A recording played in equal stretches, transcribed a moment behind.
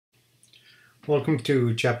Welcome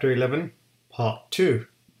to Chapter 11, Part 2,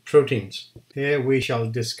 Proteins. Here we shall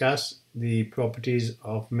discuss the properties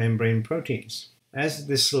of membrane proteins. As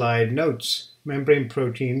this slide notes, membrane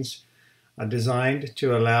proteins are designed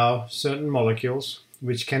to allow certain molecules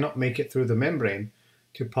which cannot make it through the membrane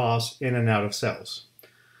to pass in and out of cells.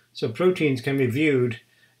 So proteins can be viewed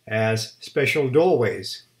as special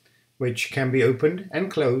doorways which can be opened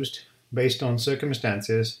and closed based on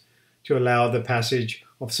circumstances to allow the passage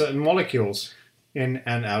of certain molecules in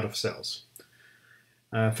and out of cells.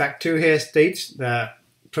 Fact 2 here states that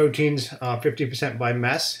proteins are 50% by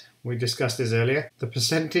mass. We discussed this earlier. The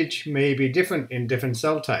percentage may be different in different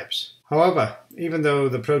cell types. However, even though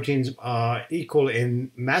the proteins are equal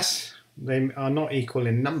in mass, they are not equal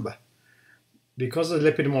in number. Because the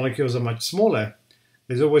lipid molecules are much smaller,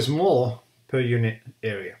 there's always more per unit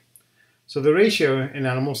area. So the ratio in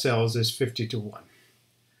animal cells is 50:1.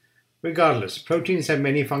 Regardless, proteins have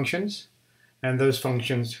many functions, and those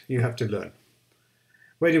functions you have to learn.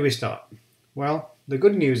 Where do we start? Well, the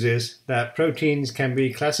good news is that proteins can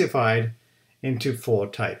be classified into 4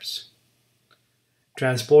 types.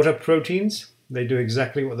 Transporter proteins, they do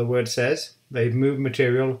exactly what the word says. They move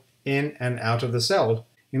material in and out of the cell.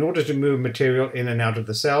 In order to move material in and out of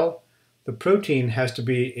the cell, the protein has to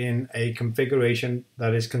be in a configuration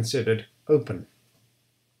that is considered open.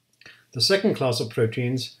 The second class of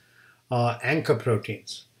proteins are anchor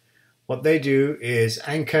proteins. What they do is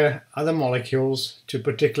anchor other molecules to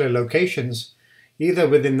particular locations, either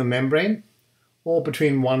within the membrane or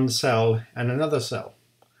between one cell and another cell,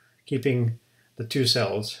 keeping the two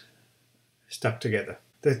cells stuck together.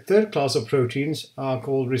 The third class of proteins are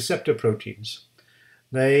called receptor proteins.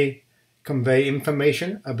 They convey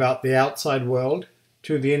information about the outside world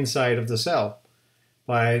to the inside of the cell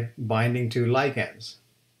by binding to ligands.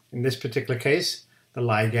 In this particular case, the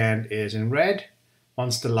ligand is in red.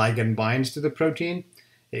 Once the ligand binds to the protein,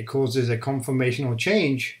 it causes a conformational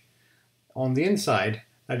change on the inside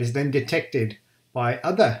that is then detected by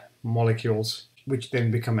other molecules, which then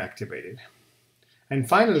become activated. And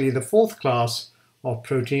finally, the fourth class of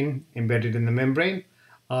protein embedded in the membrane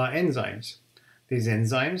are enzymes. These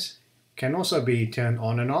enzymes can also be turned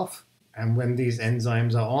on and off, and when these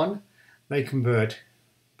enzymes are on, they convert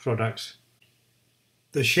products.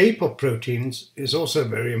 The shape of proteins is also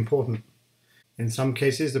very important. In some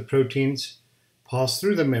cases, the proteins pass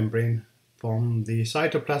through the membrane from the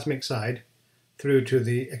cytoplasmic side through to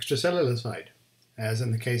the extracellular side, as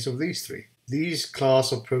in the case of these 3. These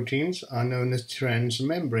class of proteins are known as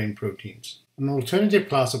transmembrane proteins. An alternative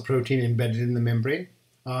class of protein embedded in the membrane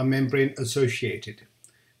are membrane associated.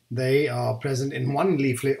 They are present in one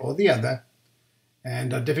leaflet or the other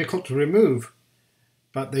and are difficult to remove,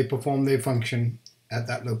 but they perform their function at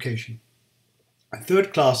that location. A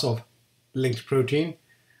third class of linked protein,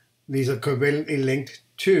 these are covalently linked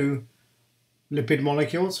to lipid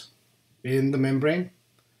molecules in the membrane,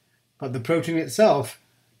 but the protein itself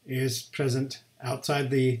is present outside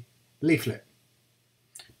the leaflet.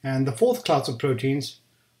 And the fourth class of proteins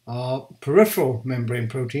are peripheral membrane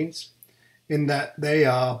proteins, in that they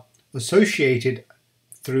are associated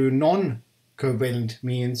through non-covalent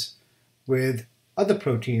means with other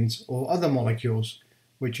proteins or other molecules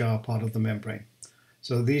which are part of the membrane.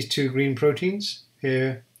 So these 2 green proteins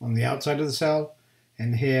here on the outside of the cell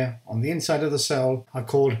and here on the inside of the cell are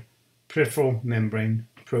called peripheral membrane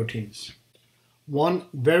proteins. One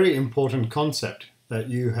very important concept that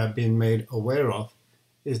you have been made aware of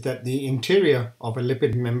is that the interior of a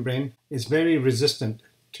lipid membrane is very resistant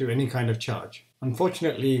to any kind of charge.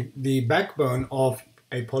 Unfortunately, the backbone of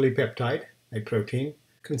a polypeptide, a protein,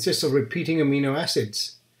 consists of repeating amino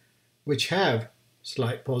acids which have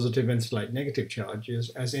slight positive and slight negative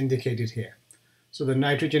charges as indicated here. So the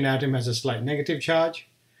nitrogen atom has a slight negative charge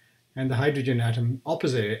and the hydrogen atom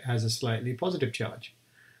opposite it has a slightly positive charge.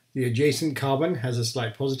 The adjacent carbon has a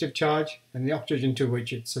slight positive charge and the oxygen to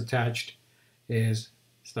which it's attached is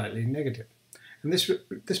slightly negative. And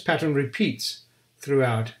this pattern repeats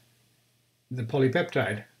throughout the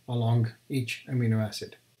polypeptide along each amino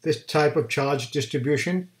acid. This type of charge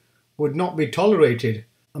distribution would not be tolerated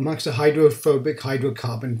amongst the hydrophobic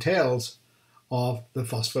hydrocarbon tails of the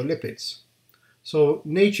phospholipids. So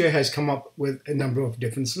nature has come up with a number of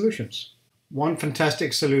different solutions. One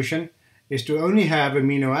fantastic solution is to only have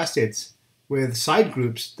amino acids with side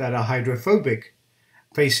groups that are hydrophobic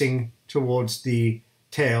facing towards the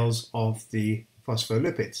tails of the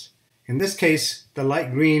phospholipids. In this case, the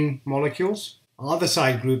light green molecules are the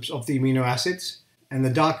side groups of the amino acids, and the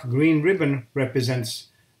dark green ribbon represents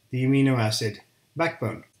the amino acid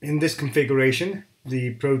backbone. In this configuration,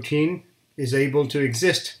 the protein is able to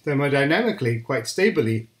exist thermodynamically quite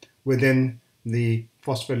stably within the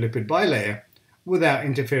phospholipid bilayer without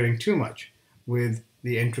interfering too much with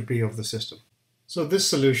the entropy of the system. So this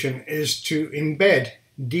solution is to embed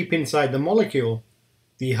deep inside the molecule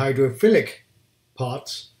the hydrophilic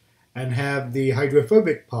parts and have the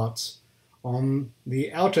hydrophobic parts on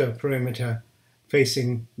the outer perimeter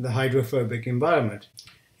facing the hydrophobic environment.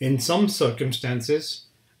 In some circumstances,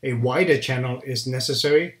 a wider channel is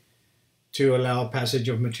necessary to allow passage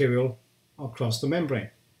of material across the membrane.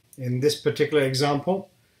 In this particular example,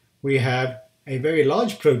 we have a very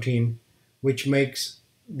large protein which makes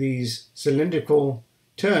these cylindrical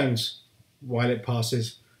turns while it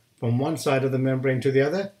passes from one side of the membrane to the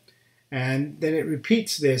other, and then it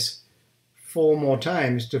repeats this 4 more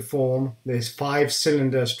times to form this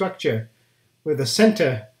 5-cylinder structure where the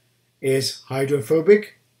center is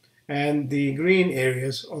hydrophobic and the green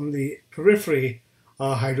areas on the periphery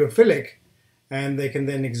are hydrophilic, and they can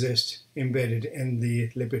then exist embedded in the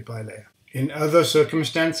lipid bilayer. In other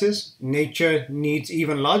circumstances, nature needs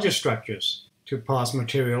even larger structures to pass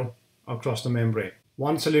material across the membrane.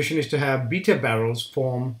 One solution is to have beta barrels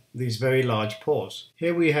form these very large pores.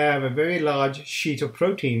 Here we have a very large sheet of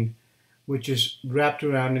protein which is wrapped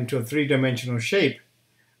around into a 3-dimensional shape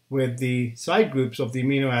with the side groups of the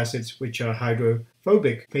amino acids which are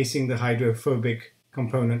hydrophobic facing the hydrophobic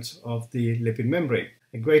components of the lipid membrane.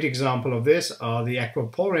 A great example of this are the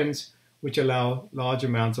aquaporins, which allow large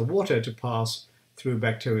amounts of water to pass through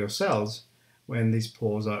bacterial cells when these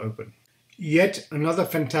pores are open. Yet another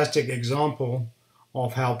fantastic example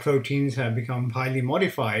of how proteins have become highly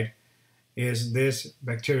modified is this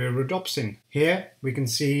bacterial rhodopsin. Here we can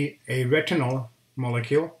see a retinol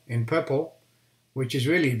molecule in purple, which is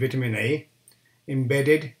really vitamin A,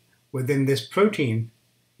 embedded within this protein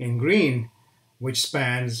in green, which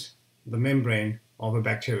spans the membrane of a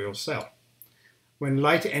bacterial cell. When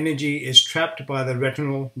light energy is trapped by the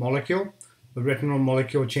retinol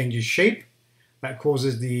molecule changes shape. That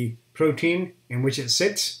causes the protein in which it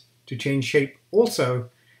sits to change shape also,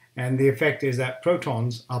 and the effect is that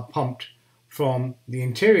protons are pumped from the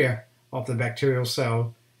interior of the bacterial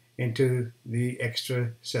cell into the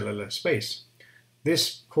extracellular space.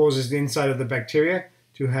 This causes the inside of the bacteria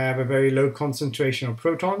to have a very low concentration of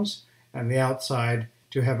protons and the outside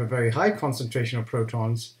to have a very high concentration of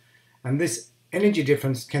protons, and this energy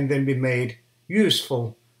difference can then be made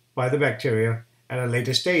useful by the bacteria at a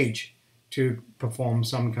later stage to perform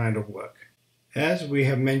some kind of work. As we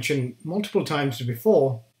have mentioned multiple times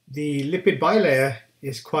before, the lipid bilayer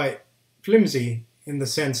is quite flimsy in the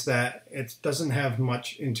sense that it doesn't have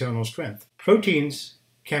much internal strength. Proteins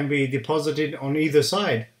can be deposited on either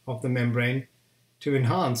side of the membrane to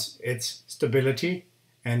enhance its stability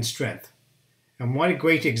and strength. And one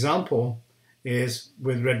great example is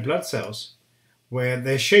with red blood cells, where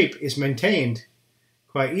their shape is maintained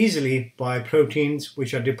quite easily by proteins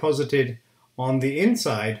which are deposited on the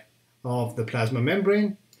inside of the plasma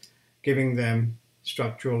membrane, giving them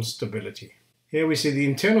structural stability. Here we see the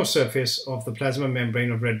internal surface of the plasma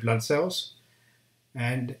membrane of red blood cells,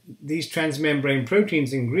 and these transmembrane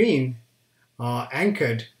proteins in green are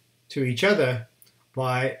anchored to each other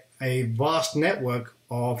by a vast network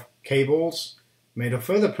of cables made of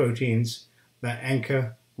further proteins that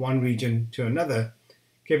anchor one region to another,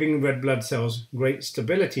 giving red blood cells great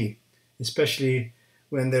stability, especially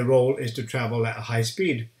when their role is to travel at a high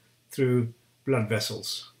speed through blood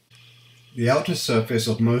vessels. The outer surface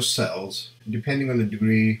of most cells, depending on the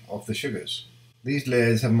degree of the sugars. These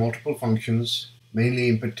layers have multiple functions, mainly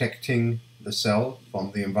in protecting the cell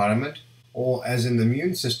from the environment, or as in the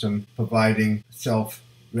immune system, providing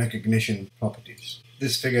self-recognition properties.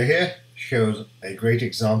 This figure here shows a great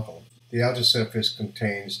example. The outer surface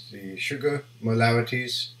contains the sugar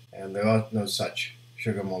molarities, and there are no such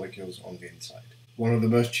sugar molecules on the inside. One of the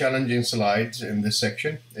most challenging slides in this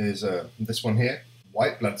section is this one here.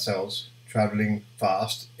 White blood cells traveling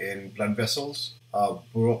fast in blood vessels are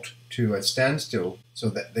brought to a standstill so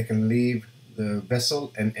that they can leave the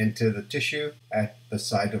vessel and enter the tissue at the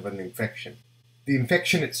site of an infection. The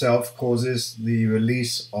infection itself causes the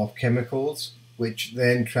release of chemicals which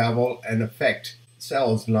then travel and affect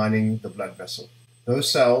cells lining the blood vessel.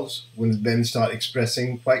 Those cells will then start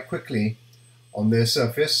expressing quite quickly on their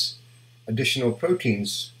surface additional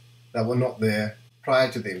proteins that were not there prior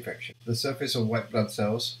to the infection. The surface of white blood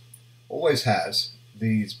cells always has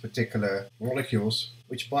these particular molecules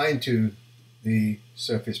which bind to the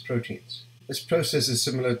surface proteins. This process is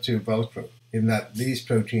similar to Velcro in that these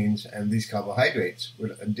proteins and these carbohydrates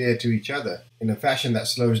will adhere to each other in a fashion that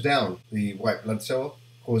slows down the white blood cell,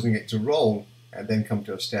 causing it to roll and then come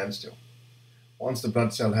to a standstill. Once the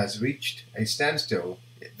blood cell has reached a standstill,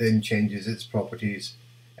 it then changes its properties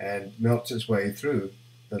and melts its way through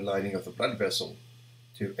the lining of the blood vessel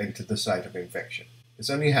to enter the site of infection. This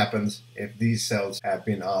only happens if these cells have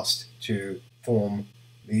been asked to form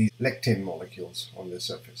these lectin molecules on their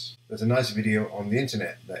surface. There's a nice video on the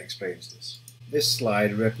internet that explains this. This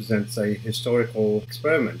slide represents a historical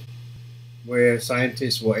experiment where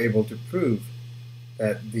scientists were able to prove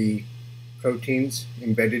that the proteins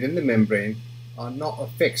embedded in the membrane are not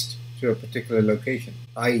affixed to a particular location,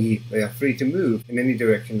 i.e. they are free to move in any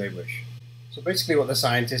direction they wish. So basically what the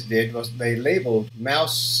scientists did was they labeled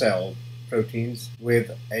mouse cell proteins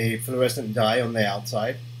with a fluorescent dye on the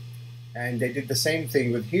outside, and they did the same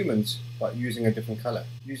thing with humans but using a different color.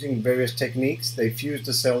 Using various techniques, they fused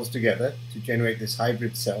the cells together to generate this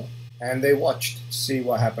hybrid cell, and they watched to see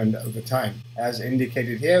what happened over time. As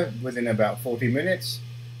indicated here, within about 40 minutes,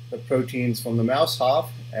 the proteins from the mouse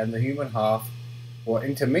half and the human half were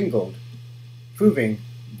intermingled, proving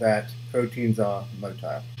that proteins are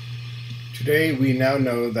motile. Today we now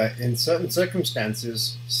know that in certain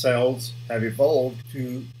circumstances, cells have evolved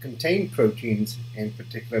to contain proteins in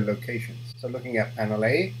particular locations. So looking at panel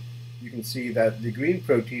A, you can see that the green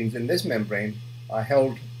proteins in this membrane are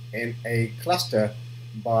held in a cluster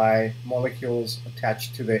by molecules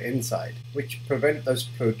attached to their inside, which prevent those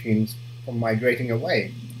proteins from migrating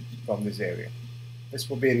away from this area. This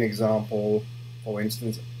will be an example, for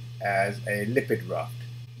instance, as a lipid raft.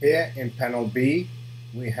 Here in panel B,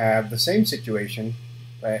 we have the same situation,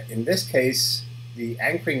 but in this case, the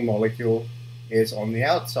anchoring molecule is on the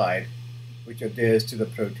outside, which adheres to the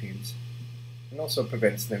proteins and also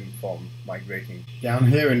prevents them from migrating. Down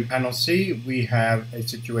here in panel C, we have a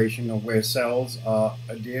situation of where cells are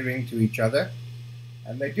adhering to each other,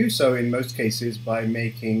 and they do so in most cases by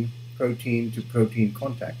making protein-to-protein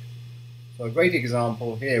contact. So a great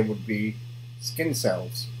example here would be skin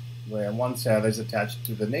cells, where one cell is attached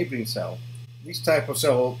to the neighboring cell. These type of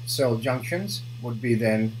cell junctions would be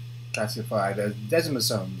then classified as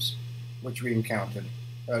desmosomes, which we encountered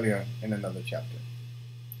earlier in another chapter.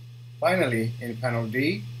 Finally, in panel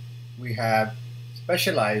D, we have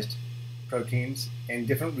specialized proteins in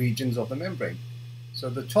different regions of the membrane. So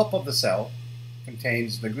the top of the cell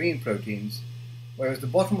contains the green proteins, whereas the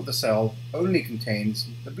bottom of the cell only contains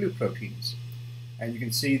the blue proteins. And you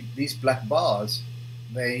can see these black bars,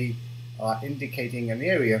 they are indicating an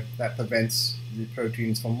area that prevents the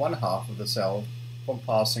proteins from one half of the cell from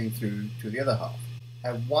passing through to the other half.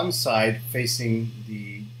 Have one side facing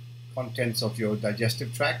the contents of your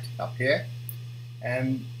digestive tract up here,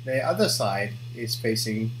 and the other side is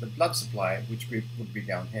facing the blood supply, which would be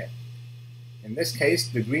down here. In this case,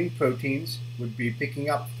 the green proteins would be picking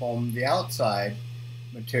up from the outside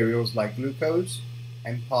materials like glucose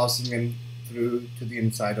and passing them through to the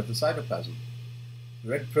inside of the cytoplasm. The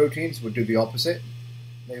red proteins would do the opposite.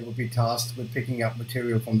 They would be tasked with picking up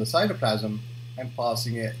material from the cytoplasm and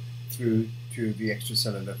passing it through to the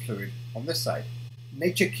extracellular fluid on this side.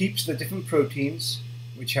 Nature keeps the different proteins,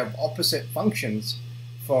 which have opposite functions,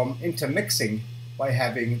 from intermixing by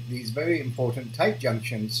having these very important tight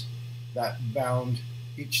junctions that bound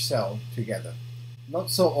each cell together. Not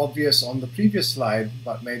so obvious on the previous slide,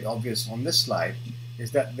 but made obvious on this slide,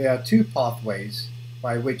 is that there are two pathways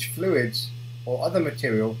by which fluids or other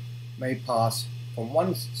material may pass from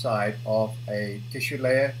one side of a tissue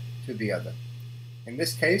layer to the other. In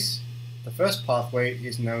this case, the first pathway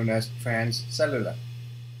is known as transcellular.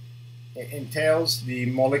 It entails the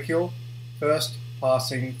molecule first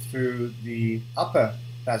passing through the upper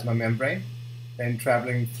plasma membrane, then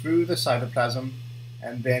traveling through the cytoplasm,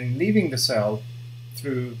 and then leaving the cell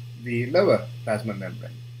through the lower plasma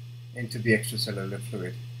membrane into the extracellular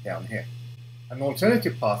fluid down here. An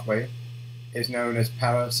alternative pathway is known as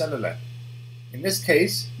paracellular. In this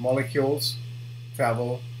case, molecules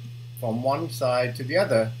travel from one side to the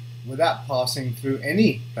other without passing through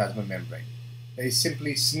any plasma membrane. They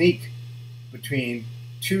simply sneak between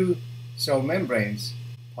two cell membranes,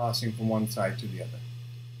 passing from one side to the other.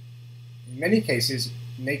 In many cases,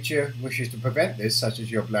 nature wishes to prevent this, such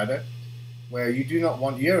as your bladder, where you do not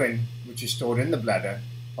want urine, which is stored in the bladder,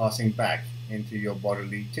 passing back into your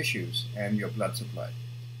bodily tissues and your blood supply.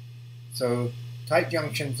 So tight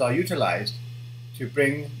junctions are utilized to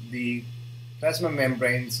bring the plasma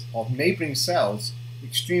membranes of neighboring cells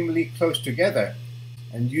extremely close together,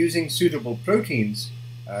 and using suitable proteins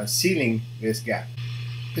sealing this gap.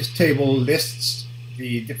 This table lists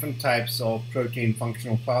the different types of protein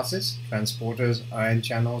functional classes: transporters, ion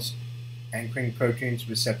channels, anchoring proteins,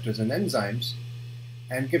 receptors, and enzymes,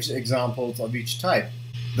 and gives examples of each type.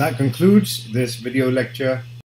 That concludes this video lecture